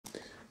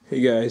Hey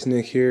guys,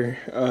 Nick here.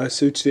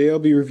 So today I'll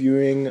be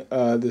reviewing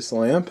this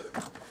lamp.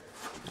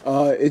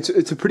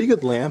 It's a pretty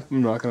good lamp,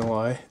 I'm not gonna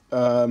lie.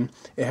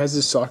 It has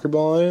this soccer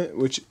ball in it,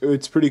 which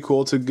it's pretty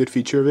cool. It's a good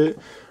feature of it.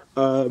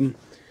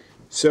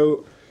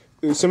 So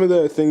some of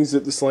the things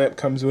that this lamp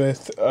comes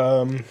with,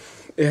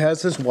 it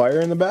has this wire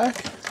in the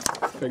back.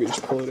 If I could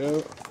just pull it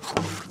out.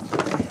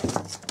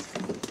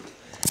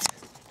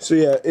 So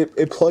yeah,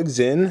 it plugs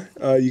in.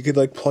 You could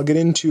like plug it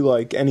into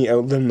like any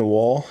outlet in the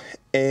wall,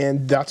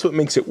 and that's what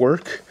makes it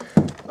work.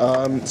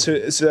 So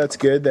that's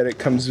good that it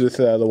comes with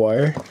the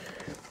wire.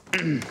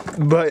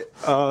 But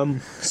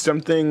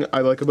something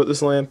I like about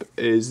this lamp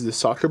is the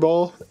soccer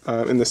ball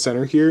in the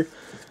center here.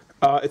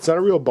 It's not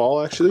a real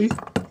ball actually.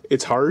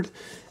 It's hard,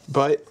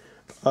 but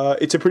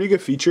it's a pretty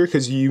good feature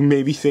because you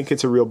maybe think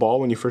it's a real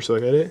ball when you first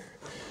look at it.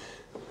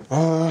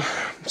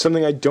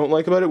 Something I don't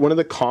like about it, one of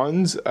the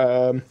cons,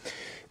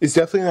 is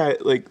definitely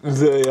that like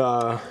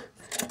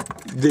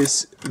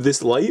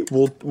this light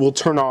will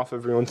turn off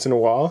every once in a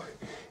while,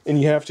 and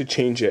you have to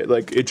change it.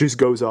 Like it just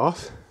goes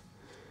off.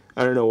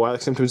 I don't know why.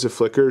 Like sometimes it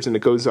flickers and it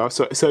goes off.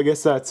 So I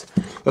guess that's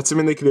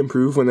something they could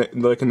improve when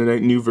like in the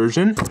new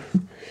version.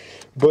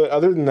 But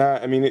other than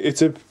that, I mean,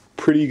 it's a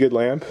pretty good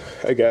lamp,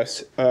 I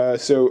guess.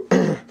 So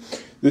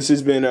this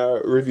has been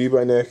a review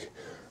by Nick.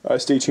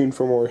 Stay tuned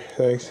for more.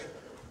 Thanks.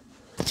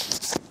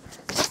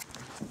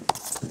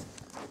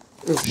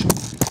 Oh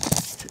shit.